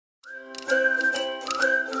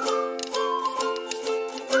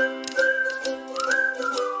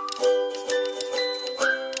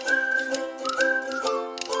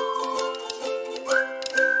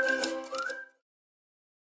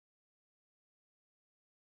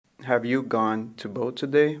Have you gone to vote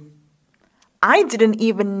today? I didn't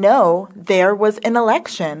even know there was an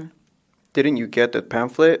election. Didn't you get the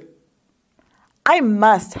pamphlet? I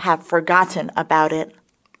must have forgotten about it.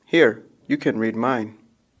 Here, you can read mine.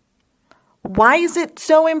 Why is it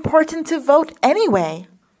so important to vote anyway?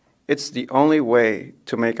 It's the only way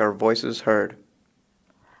to make our voices heard.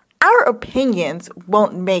 Our opinions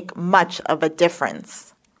won't make much of a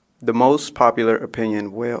difference. The most popular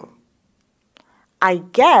opinion will. I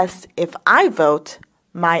guess if I vote,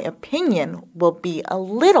 my opinion will be a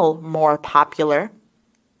little more popular.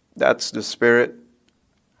 That's the spirit.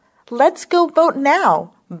 Let's go vote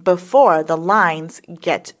now, before the lines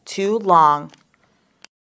get too long.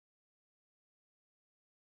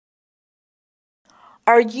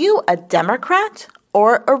 Are you a Democrat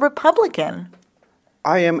or a Republican?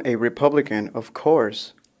 I am a Republican, of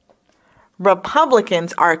course.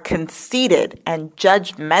 Republicans are conceited and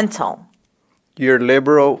judgmental. Your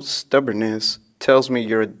liberal stubbornness tells me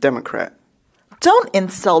you're a Democrat. Don't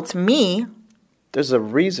insult me. There's a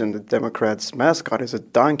reason the Democrats' mascot is a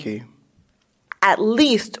donkey. At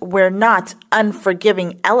least we're not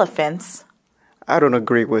unforgiving elephants. I don't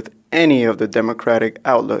agree with any of the Democratic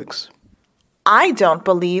outlooks. I don't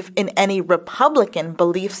believe in any Republican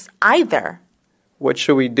beliefs either. What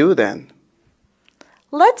should we do then?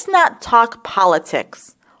 Let's not talk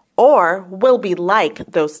politics, or we'll be like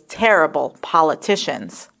those terrible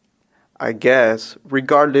politicians. I guess,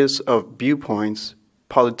 regardless of viewpoints,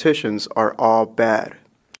 politicians are all bad.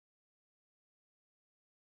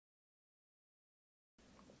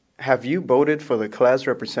 Have you voted for the class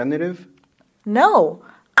representative? No,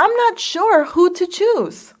 I'm not sure who to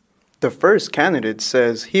choose. The first candidate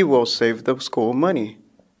says he will save the school money.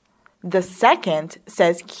 The second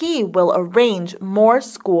says he will arrange more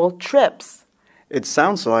school trips. It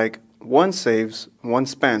sounds like one saves, one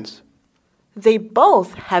spends. They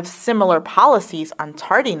both have similar policies on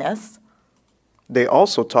tardiness. They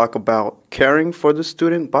also talk about caring for the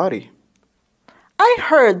student body. I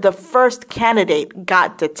heard the first candidate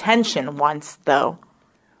got detention once, though.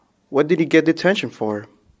 What did he get detention for?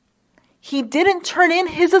 He didn't turn in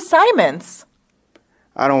his assignments.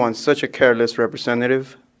 I don't want such a careless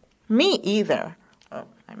representative. Me either. Oh,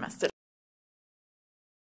 I messed it up.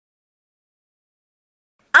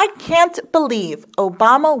 I can't believe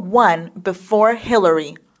Obama won before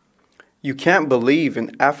Hillary. You can't believe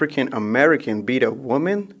an African American beat a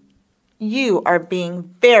woman? You are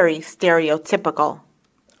being very stereotypical.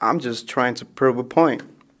 I'm just trying to prove a point.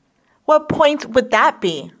 What point would that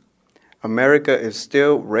be? America is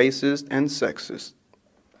still racist and sexist.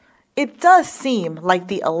 It does seem like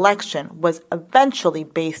the election was eventually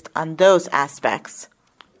based on those aspects.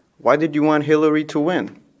 Why did you want Hillary to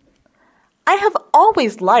win? I have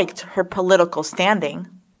always liked her political standing.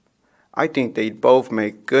 I think they'd both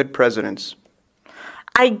make good presidents.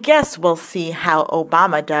 I guess we'll see how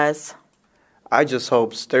Obama does. I just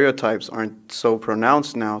hope stereotypes aren't so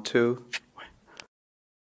pronounced now, too.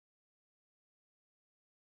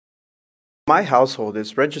 My household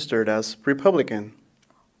is registered as Republican.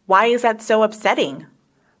 Why is that so upsetting?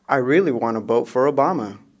 I really want to vote for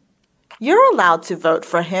Obama. You're allowed to vote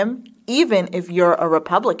for him, even if you're a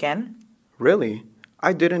Republican. Really?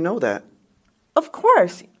 I didn't know that. Of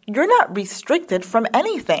course, you're not restricted from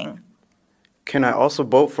anything. Can I also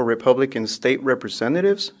vote for Republican state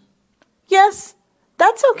representatives? Yes,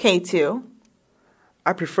 that's okay too.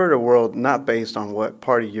 I prefer a world not based on what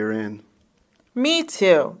party you're in. Me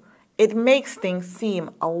too. It makes things seem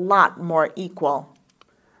a lot more equal.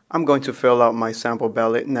 I'm going to fill out my sample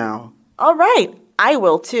ballot now. All right, I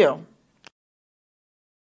will too.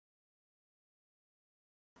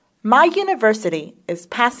 My university is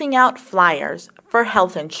passing out flyers for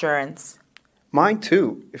health insurance. Mine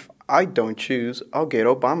too. If I don't choose, I'll get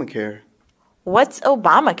Obamacare. What's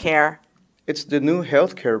Obamacare? It's the new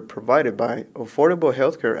health care provided by Affordable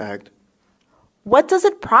Health Care Act. What does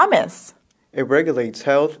it promise? It regulates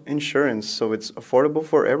health insurance so it's affordable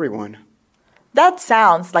for everyone. That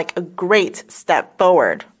sounds like a great step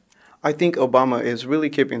forward. I think Obama is really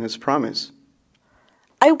keeping his promise.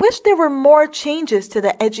 I wish there were more changes to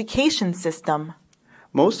the education system.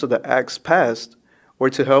 Most of the acts passed were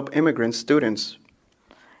to help immigrant students.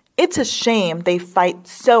 It's a shame they fight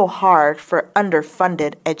so hard for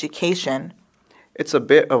underfunded education. It's a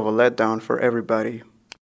bit of a letdown for everybody.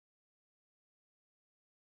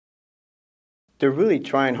 They're really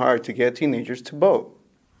trying hard to get teenagers to vote.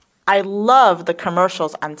 I love the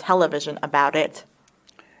commercials on television about it.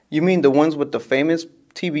 You mean the ones with the famous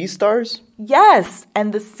TV stars? Yes,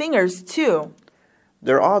 and the singers too.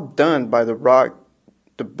 They're all done by the Rock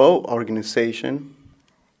the Boat organization.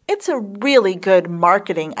 It's a really good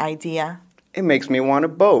marketing idea. It makes me want to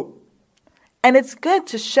vote. And it's good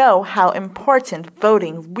to show how important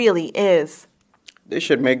voting really is. They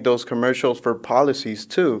should make those commercials for policies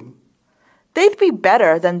too. They'd be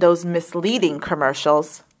better than those misleading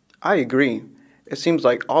commercials. I agree. It seems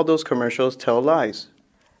like all those commercials tell lies.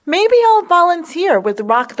 Maybe I'll volunteer with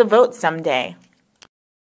Rock the Vote someday.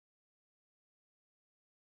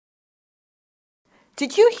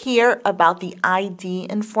 Did you hear about the ID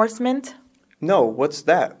enforcement? No, what's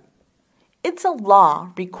that? It's a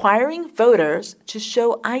law requiring voters to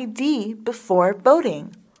show ID before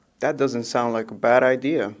voting. That doesn't sound like a bad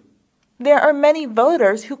idea. There are many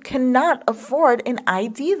voters who cannot afford an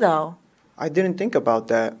ID, though. I didn't think about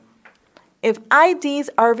that. If IDs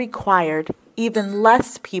are required, even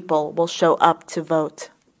less people will show up to vote.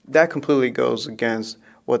 That completely goes against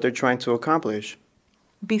what they're trying to accomplish.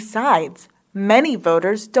 Besides, many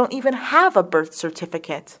voters don't even have a birth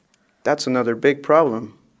certificate. That's another big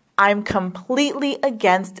problem. I'm completely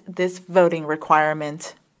against this voting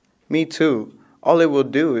requirement. Me too. All it will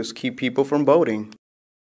do is keep people from voting.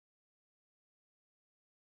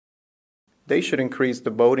 They should increase the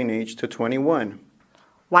voting age to 21.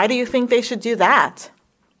 Why do you think they should do that?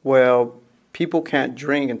 Well, people can't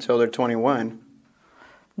drink until they're 21.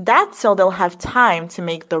 That's so they'll have time to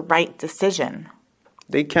make the right decision.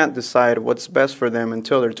 They can't decide what's best for them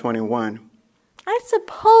until they're 21. I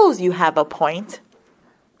suppose you have a point.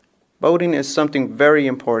 Voting is something very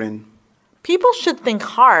important. People should think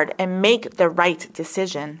hard and make the right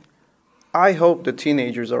decision. I hope the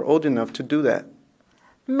teenagers are old enough to do that.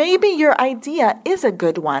 Maybe your idea is a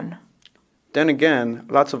good one. Then again,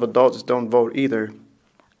 lots of adults don't vote either.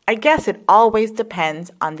 I guess it always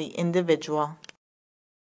depends on the individual.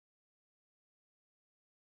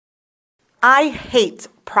 I hate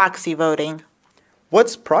proxy voting.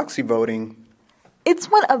 What's proxy voting? It's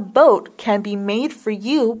when a vote can be made for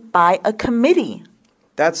you by a committee.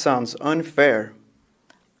 That sounds unfair.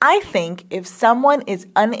 I think if someone is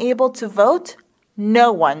unable to vote,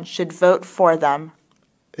 no one should vote for them.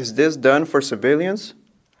 Is this done for civilians?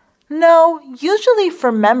 No, usually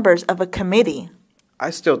for members of a committee. I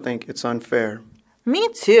still think it's unfair. Me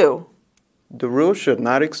too. The rule should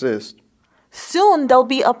not exist. Soon they'll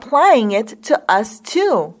be applying it to us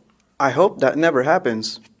too. I hope that never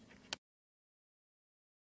happens.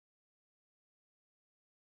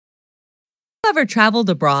 Ever traveled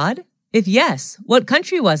abroad? If yes, what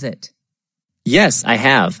country was it? Yes, I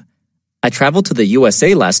have. I traveled to the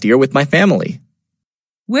USA last year with my family.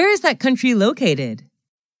 Where is that country located?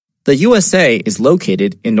 The USA is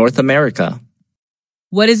located in North America.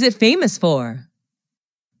 What is it famous for?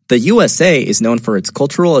 The USA is known for its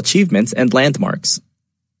cultural achievements and landmarks.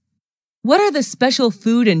 What are the special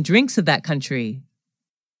food and drinks of that country?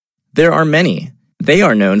 There are many. They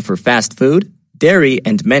are known for fast food, dairy,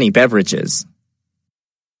 and many beverages.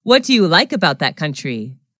 What do you like about that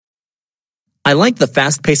country? I like the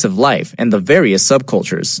fast pace of life and the various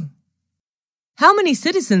subcultures. How many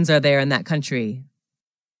citizens are there in that country?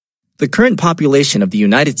 The current population of the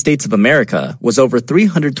United States of America was over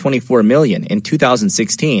 324 million in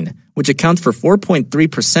 2016, which accounts for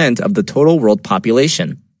 4.3% of the total world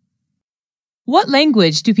population. What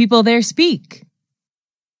language do people there speak?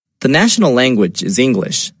 The national language is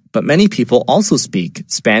English, but many people also speak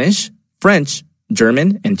Spanish, French,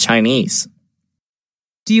 German, and Chinese.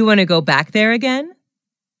 Do you want to go back there again?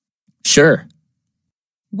 Sure.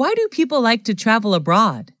 Why do people like to travel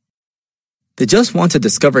abroad? They just want to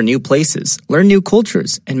discover new places, learn new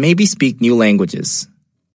cultures, and maybe speak new languages.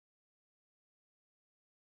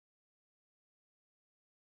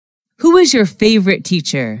 Who is your favorite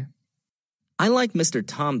teacher? I like Mr.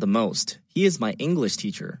 Tom the most. He is my English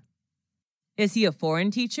teacher. Is he a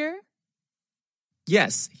foreign teacher?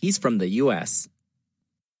 Yes, he's from the US.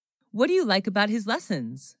 What do you like about his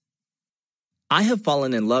lessons? I have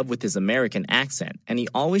fallen in love with his American accent, and he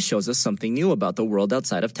always shows us something new about the world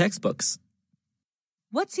outside of textbooks.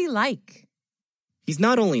 What's he like? He's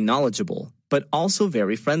not only knowledgeable, but also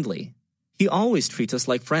very friendly. He always treats us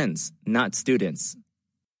like friends, not students.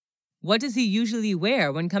 What does he usually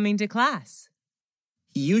wear when coming to class?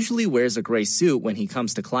 He usually wears a gray suit when he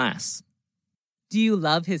comes to class. Do you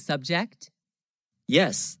love his subject?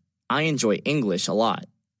 Yes, I enjoy English a lot.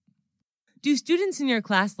 Do students in your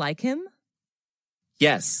class like him?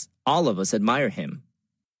 Yes, all of us admire him.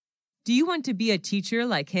 Do you want to be a teacher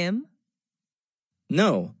like him?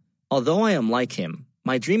 No, although I am like him,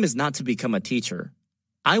 my dream is not to become a teacher.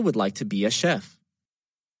 I would like to be a chef.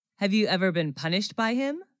 Have you ever been punished by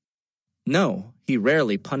him? No, he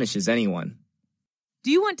rarely punishes anyone. Do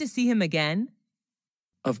you want to see him again?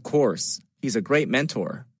 Of course, he's a great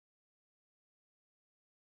mentor.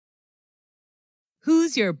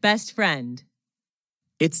 Who's your best friend?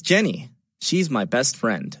 It's Jenny. She's my best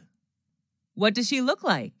friend. What does she look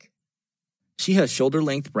like? She has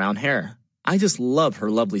shoulder-length brown hair. I just love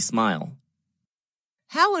her lovely smile.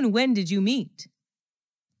 How and when did you meet?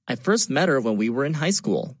 I first met her when we were in high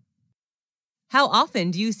school. How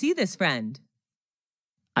often do you see this friend?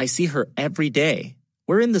 I see her every day.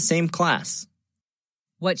 We're in the same class.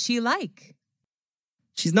 What's she like?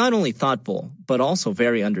 She's not only thoughtful, but also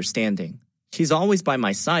very understanding. She's always by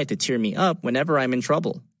my side to cheer me up whenever I'm in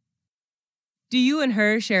trouble. Do you and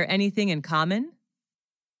her share anything in common?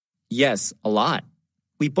 Yes, a lot.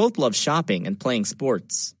 We both love shopping and playing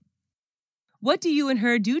sports. What do you and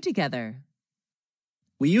her do together?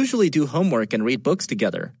 We usually do homework and read books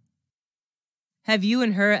together. Have you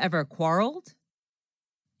and her ever quarreled?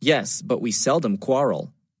 Yes, but we seldom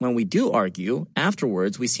quarrel. When we do argue,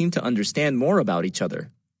 afterwards we seem to understand more about each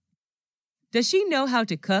other. Does she know how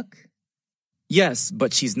to cook? Yes,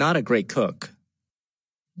 but she's not a great cook.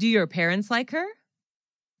 Do your parents like her?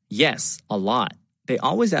 Yes, a lot. They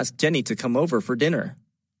always ask Jenny to come over for dinner.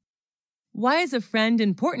 Why is a friend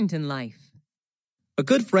important in life? A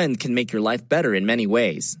good friend can make your life better in many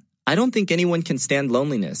ways. I don't think anyone can stand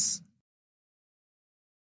loneliness.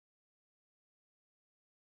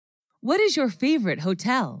 What is your favorite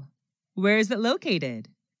hotel? Where is it located?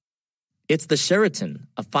 It's the Sheraton,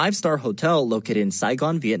 a 5-star hotel located in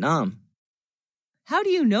Saigon, Vietnam. How do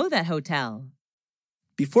you know that hotel?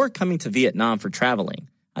 Before coming to Vietnam for traveling,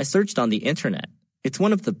 I searched on the internet. It's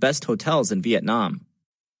one of the best hotels in Vietnam.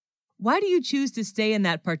 Why do you choose to stay in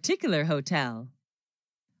that particular hotel?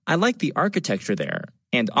 I like the architecture there,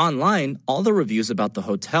 and online, all the reviews about the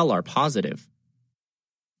hotel are positive.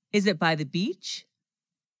 Is it by the beach?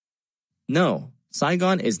 No,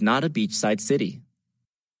 Saigon is not a beachside city.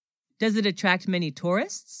 Does it attract many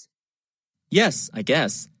tourists? Yes, I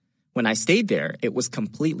guess. When I stayed there, it was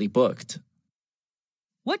completely booked.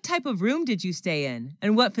 What type of room did you stay in,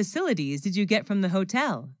 and what facilities did you get from the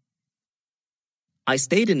hotel? I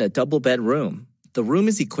stayed in a double-bed room. The room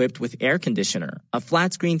is equipped with air conditioner, a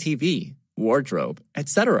flat-screen TV, wardrobe,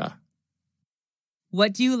 etc.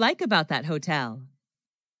 What do you like about that hotel?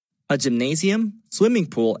 A gymnasium, swimming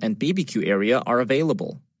pool, and BBQ area are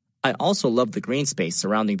available. I also love the green space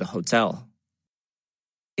surrounding the hotel.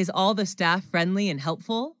 Is all the staff friendly and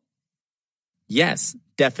helpful? Yes,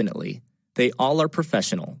 definitely. They all are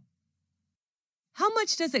professional. How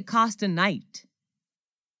much does it cost a night?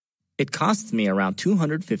 It costs me around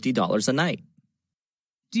 $250 a night.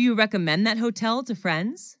 Do you recommend that hotel to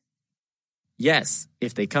friends? Yes,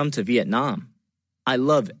 if they come to Vietnam. I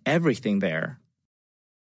love everything there.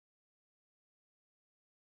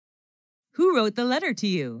 Who wrote the letter to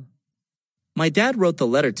you? My dad wrote the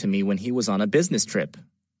letter to me when he was on a business trip.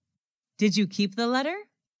 Did you keep the letter?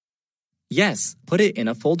 Yes, put it in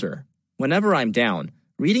a folder. Whenever I'm down,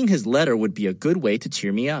 reading his letter would be a good way to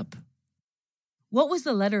cheer me up. What was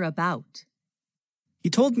the letter about? He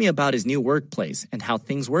told me about his new workplace and how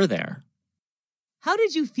things were there. How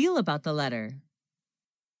did you feel about the letter?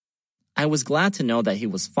 I was glad to know that he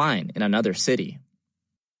was fine in another city.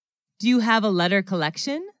 Do you have a letter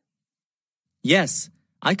collection? Yes,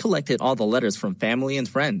 I collected all the letters from family and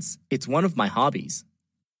friends. It's one of my hobbies.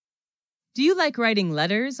 Do you like writing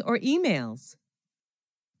letters or emails?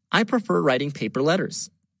 I prefer writing paper letters.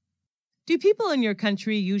 Do people in your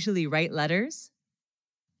country usually write letters?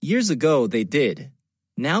 Years ago, they did.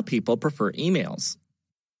 Now people prefer emails.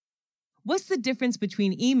 What's the difference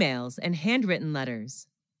between emails and handwritten letters?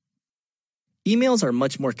 Emails are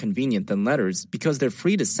much more convenient than letters because they're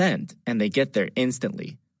free to send and they get there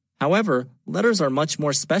instantly. However, letters are much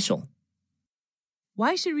more special.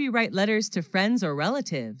 Why should we write letters to friends or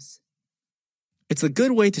relatives? It's a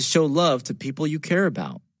good way to show love to people you care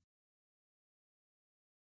about.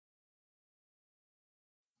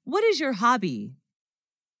 What is your hobby?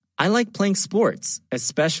 I like playing sports,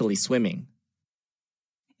 especially swimming.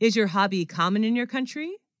 Is your hobby common in your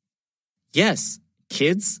country? Yes,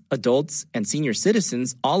 kids, adults, and senior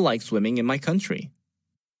citizens all like swimming in my country.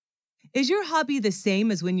 Is your hobby the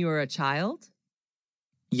same as when you were a child?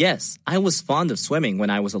 Yes, I was fond of swimming when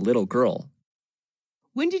I was a little girl.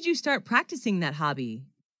 When did you start practicing that hobby?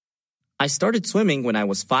 I started swimming when I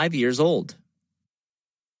was 5 years old.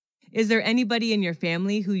 Is there anybody in your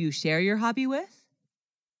family who you share your hobby with?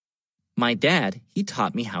 My dad, he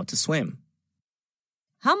taught me how to swim.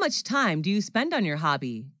 How much time do you spend on your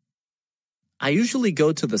hobby? I usually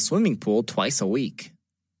go to the swimming pool twice a week.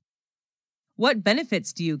 What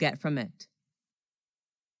benefits do you get from it?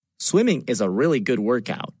 Swimming is a really good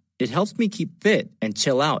workout. It helps me keep fit and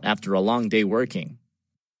chill out after a long day working.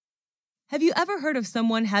 Have you ever heard of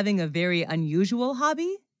someone having a very unusual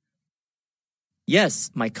hobby? Yes,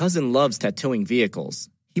 my cousin loves tattooing vehicles.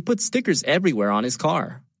 He puts stickers everywhere on his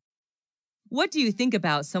car. What do you think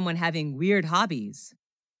about someone having weird hobbies?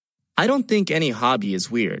 I don't think any hobby is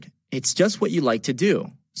weird. It's just what you like to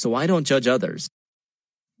do, so I don't judge others.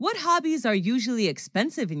 What hobbies are usually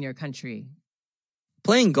expensive in your country?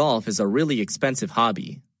 Playing golf is a really expensive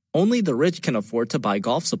hobby. Only the rich can afford to buy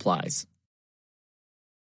golf supplies.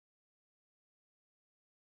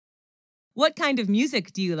 What kind of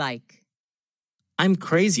music do you like? I'm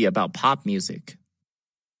crazy about pop music.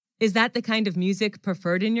 Is that the kind of music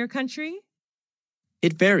preferred in your country?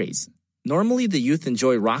 It varies. Normally, the youth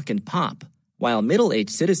enjoy rock and pop, while middle-aged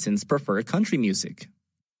citizens prefer country music.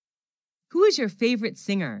 Who is your favorite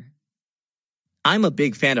singer? I'm a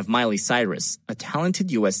big fan of Miley Cyrus, a talented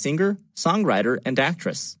U.S. singer, songwriter, and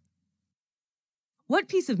actress. What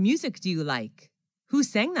piece of music do you like? Who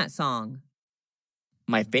sang that song?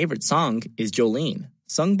 My favorite song is Jolene,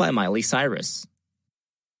 sung by Miley Cyrus.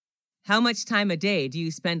 How much time a day do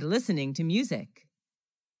you spend listening to music?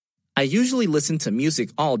 I usually listen to music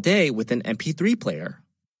all day with an MP3 player.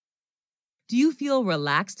 Do you feel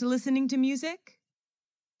relaxed listening to music?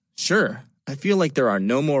 Sure, I feel like there are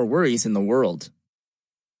no more worries in the world.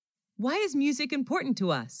 Why is music important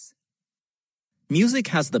to us? Music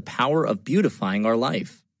has the power of beautifying our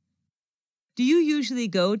life. Do you usually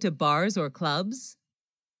go to bars or clubs?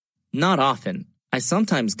 Not often. I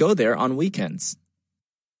sometimes go there on weekends.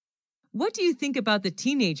 What do you think about the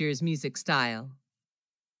teenagers' music style?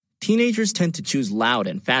 Teenagers tend to choose loud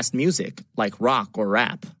and fast music, like rock or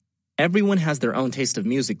rap. Everyone has their own taste of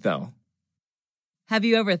music, though. Have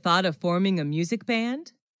you ever thought of forming a music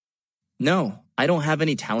band? No, I don't have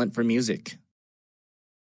any talent for music.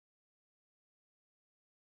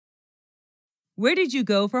 Where did you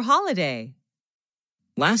go for holiday?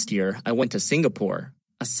 Last year, I went to Singapore,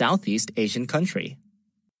 a Southeast Asian country.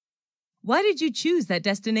 Why did you choose that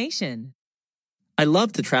destination? I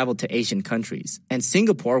love to travel to Asian countries, and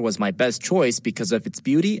Singapore was my best choice because of its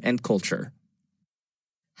beauty and culture.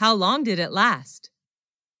 How long did it last?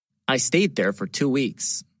 I stayed there for 2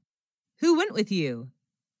 weeks. Who went with you?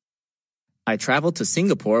 I traveled to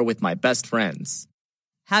Singapore with my best friends.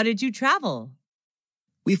 How did you travel?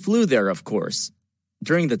 We flew there, of course.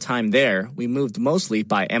 During the time there, we moved mostly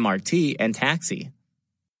by MRT and taxi.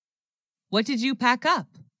 What did you pack up?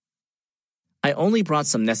 I only brought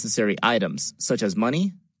some necessary items, such as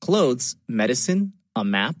money, clothes, medicine, a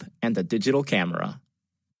map, and a digital camera.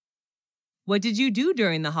 What did you do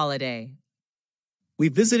during the holiday? We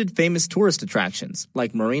visited famous tourist attractions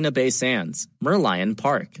like Marina Bay Sands, Merlion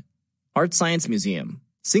Park, Art Science Museum,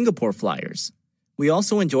 Singapore Flyers. We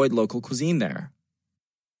also enjoyed local cuisine there.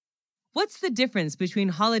 What's the difference between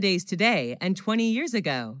holidays today and 20 years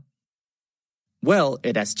ago? Well,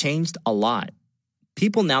 it has changed a lot.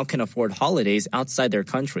 People now can afford holidays outside their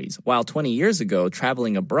countries, while 20 years ago,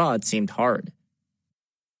 traveling abroad seemed hard.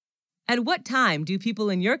 At what time do people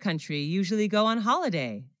in your country usually go on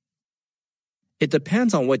holiday? It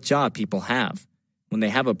depends on what job people have. When they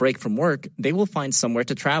have a break from work, they will find somewhere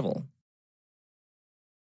to travel.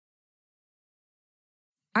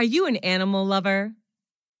 Are you an animal lover?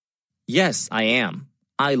 Yes, I am.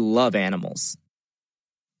 I love animals.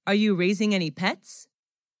 Are you raising any pets?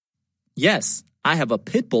 Yes, I have a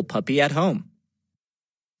pit bull puppy at home.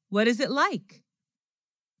 What is it like?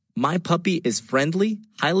 My puppy is friendly,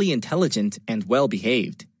 highly intelligent, and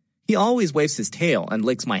well-behaved. He always waves his tail and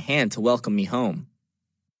licks my hand to welcome me home.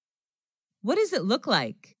 What does it look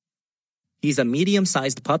like? He's a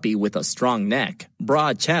medium-sized puppy with a strong neck,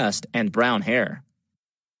 broad chest, and brown hair.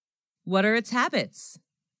 What are its habits?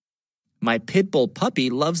 My pit bull puppy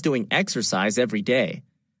loves doing exercise every day.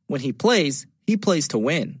 When he plays to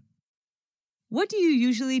win. What do you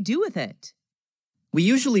usually do with it? We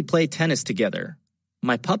usually play tennis together.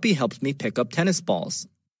 My puppy helps me pick up tennis balls.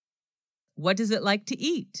 What does it like to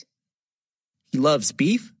eat? He loves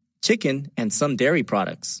beef, chicken, and some dairy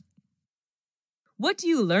products. What do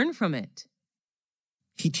you learn from it?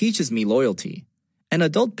 He teaches me loyalty. An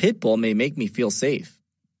adult pit bull may make me feel safe.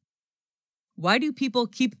 Why do people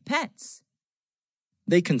keep pets?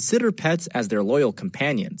 They consider pets as their loyal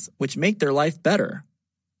companions, which make their life better.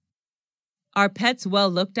 Are pets well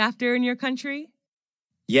looked after in your country?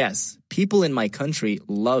 Yes, people in my country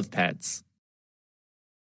love pets.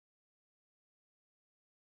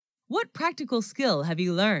 What practical skill have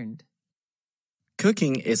you learned?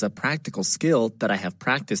 Cooking is a practical skill that I have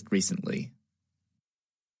practiced recently.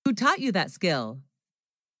 Who taught you that skill?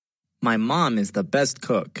 My mom is the best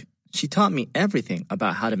cook. She taught me everything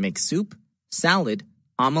about how to make soup, salad,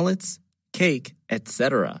 omelets, cake,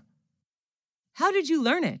 etc. How did you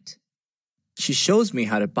learn it? She shows me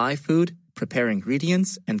how to buy food, prepare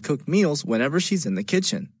ingredients, and cook meals whenever she's in the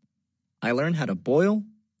kitchen. I learn how to boil,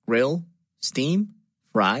 grill, steam,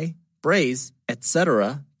 fry, braise,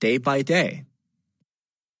 etc. day by day.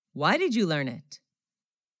 Why did you learn it?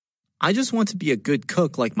 I just want to be a good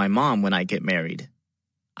cook like my mom when I get married.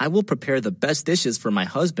 I will prepare the best dishes for my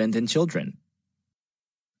husband and children.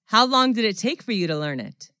 How long did it take for you to learn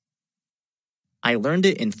it? I learned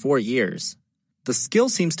it in 4 years. The skill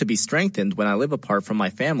seems to be strengthened when I live apart from my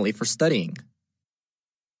family for studying.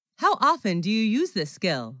 How often do you use this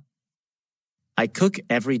skill? I cook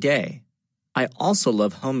every day. I also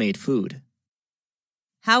love homemade food.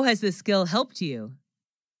 How has this skill helped you?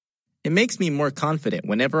 It makes me more confident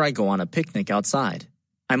whenever I go on a picnic outside.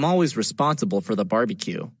 I'm always responsible for the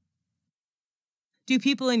barbecue. Do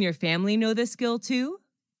people in your family know this skill too?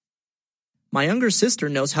 My younger sister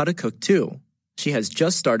knows how to cook too. She has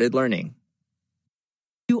just started learning.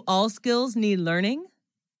 Do all skills need learning?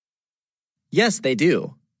 Yes, they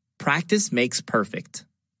do. Practice makes perfect.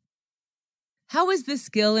 How is this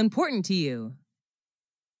skill important to you?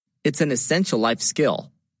 It's an essential life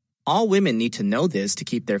skill. All women need to know this to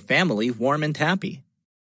keep their family warm and happy.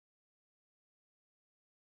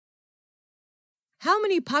 How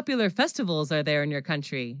many popular festivals are there in your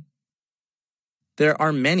country? There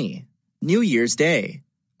are many. New Year's Day,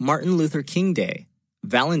 Martin Luther King Day,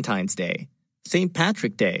 Valentine's Day, St.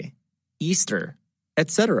 Patrick Day, Easter,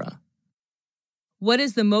 etc. What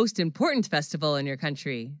is the most important festival in your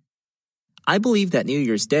country? I believe that New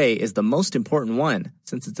Year's Day is the most important one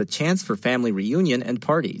since it's a chance for family reunion and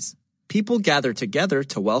parties. People gather together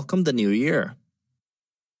to welcome the new year.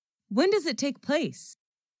 When does it take place?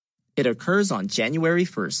 It occurs on January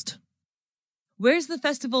 1st. Where's the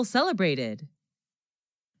festival celebrated?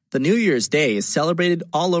 The New Year's Day is celebrated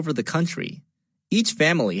all over the country. Each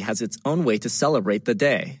family has its own way to celebrate the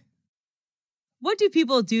day. What do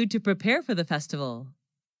people do to prepare for the festival?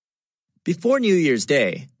 Before New Year's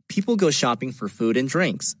Day, people go shopping for food and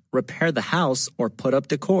drinks, repair the house, or put up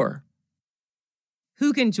decor.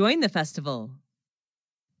 Who can join the festival?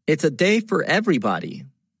 It's a day for everybody.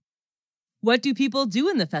 What do people do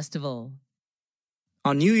in the festival?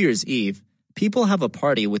 On New Year's Eve, people have a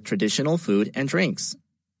party with traditional food and drinks.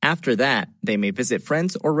 After that, they may visit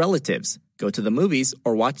friends or relatives, go to the movies,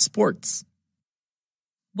 or watch sports.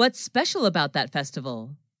 What's special about that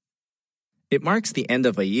festival? It marks the end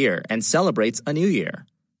of a year and celebrates a new year.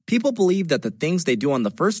 People believe that the things they do on the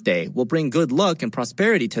first day will bring good luck and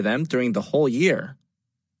prosperity to them during the whole year.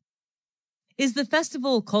 Is the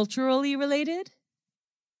festival culturally related?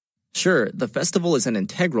 Sure, the festival is an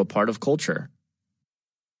integral part of culture.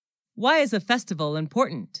 Why is a festival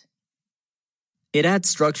important? It adds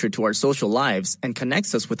structure to our social lives and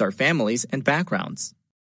connects us with our families and backgrounds.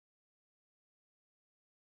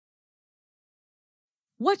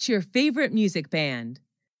 What's your favorite music band?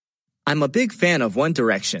 I'm a big fan of One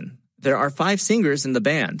Direction. There are 5 singers in the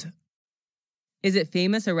band. Is it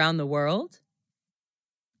famous around the world?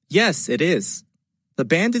 Yes, it is. The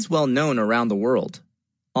band is well known around the world.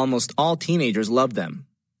 Almost all teenagers love them.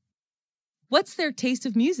 What's their taste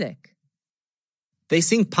of music? They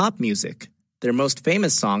sing pop music. Their most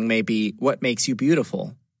famous song may be What Makes You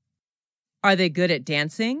Beautiful. Are they good at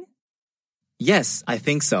dancing? Yes, I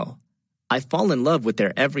think so. I fall in love with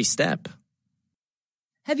their every step.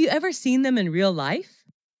 Have you ever seen them in real life?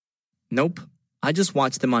 Nope, I just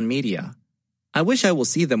watch them on media. I wish I will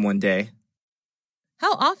see them one day.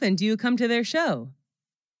 How often do you come to their show?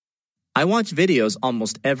 I watch videos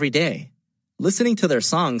almost every day. Listening to their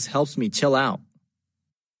songs helps me chill out.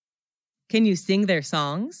 Can you sing their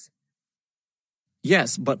songs?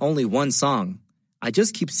 Yes, but only one song. I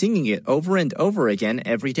just keep singing it over and over again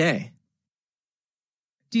every day.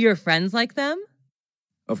 Do your friends like them?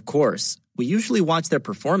 Of course, we usually watch their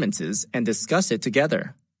performances and discuss it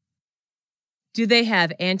together. Do they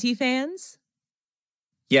have anti-fans?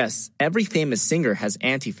 Yes, every famous singer has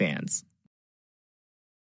anti-fans.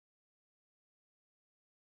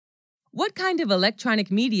 What kind of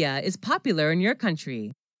electronic media is popular in your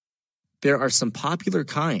country? There are some popular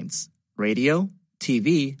kinds: radio,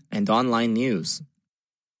 TV, and online news.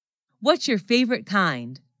 What's your favorite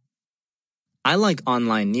kind? I like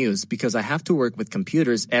online news because I have to work with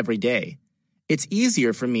computers every day. It's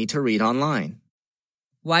easier for me to read online.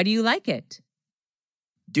 Why do you like it?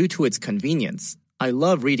 Due to its convenience, I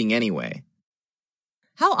love reading anyway.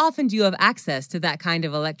 How often do you have access to that kind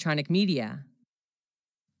of electronic media?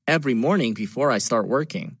 Every morning before I start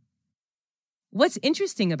working. What's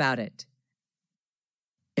interesting about it?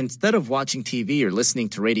 Instead of watching TV or listening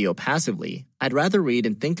to radio passively, I'd rather read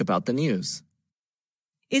and think about the news.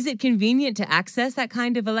 Is it convenient to access that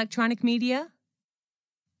kind of electronic media?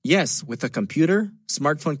 Yes, with a computer,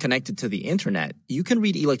 smartphone connected to the internet, you can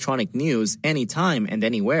read electronic news anytime and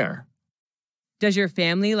anywhere. Does your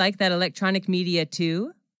family like that electronic media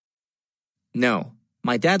too? No,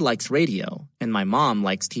 my dad likes radio, and my mom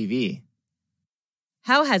likes TV.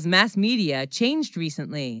 How has mass media changed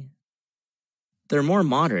recently? They're more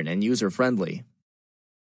modern and user-friendly.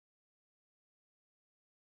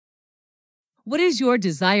 What is your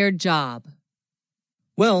desired job?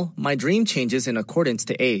 Well, my dream changes in accordance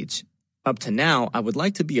to age. Up to now, I would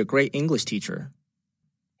like to be a great English teacher.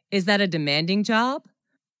 Is that a demanding job?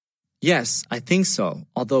 Yes, I think so,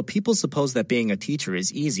 although people suppose that being a teacher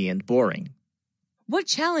is easy and boring. What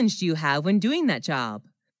challenge do you have when doing that job?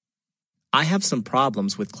 I have some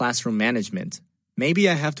problems with classroom management. Maybe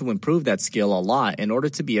I have to improve that skill a lot in order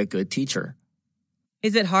to be a good teacher.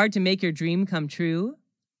 Is it hard to make your dream come true?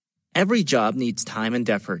 Every job needs time and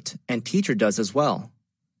effort, and teacher does as well.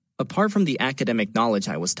 Apart from the academic knowledge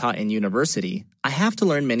I was taught in university, I have to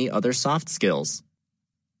learn many other soft skills.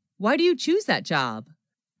 Why do you choose that job?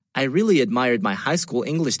 I really admired my high school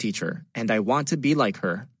English teacher, and I want to be like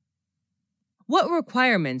her. What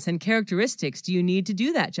requirements and characteristics do you need to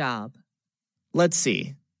do that job? Let's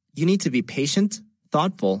see. You need to be patient,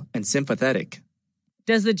 thoughtful, and sympathetic.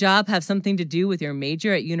 Does the job have something to do with your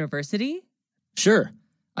major at university? Sure.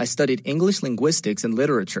 I studied English linguistics and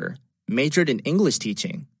literature, majored in English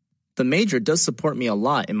teaching. The major does support me a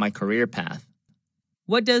lot in my career path.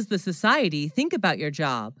 What does the society think about your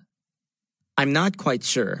job? I'm not quite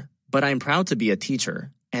sure, but I'm proud to be a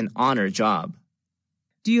teacher, an honor job.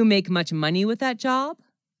 Do you make much money with that job?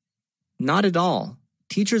 Not at all.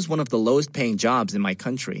 Teacher's one of the lowest paying jobs in my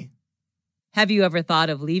country. Have you ever thought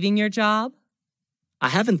of leaving your job? I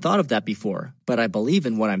haven't thought of that before, but I believe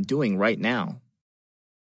in what I'm doing right now.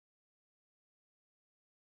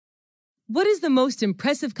 What is the most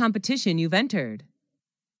impressive competition you've entered?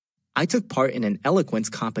 I took part in an eloquence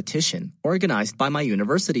competition organized by my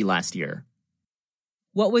university last year.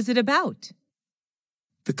 What was it about?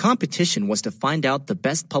 The competition was to find out the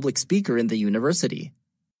best public speaker in the university.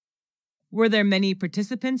 Were there many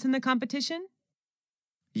participants in the competition?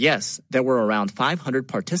 Yes, there were around 500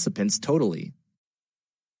 participants totally.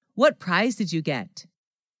 What prize did you get?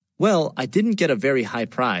 Well, I didn't get a very high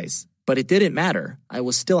prize, but it didn't matter. I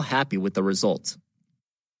was still happy with the result.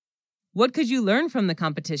 What could you learn from the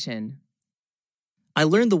competition? I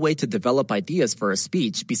learned the way to develop ideas for a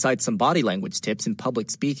speech besides some body language tips in public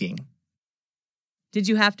speaking. Did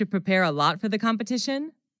you have to prepare a lot for the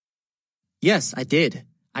competition? Yes, I did.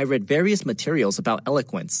 I read various materials about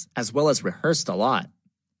eloquence, as well as rehearsed a lot.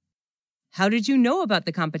 How did you know about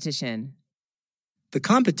the competition? The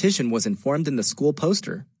competition was informed in the school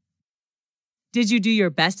poster. Did you do your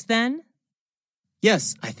best then?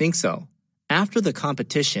 Yes, I think so. After the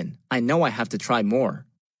competition, I know I have to try more.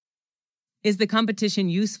 Is the competition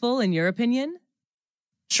useful in your opinion?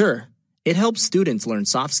 Sure. It helps students learn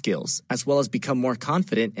soft skills, as well as become more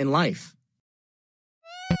confident in life.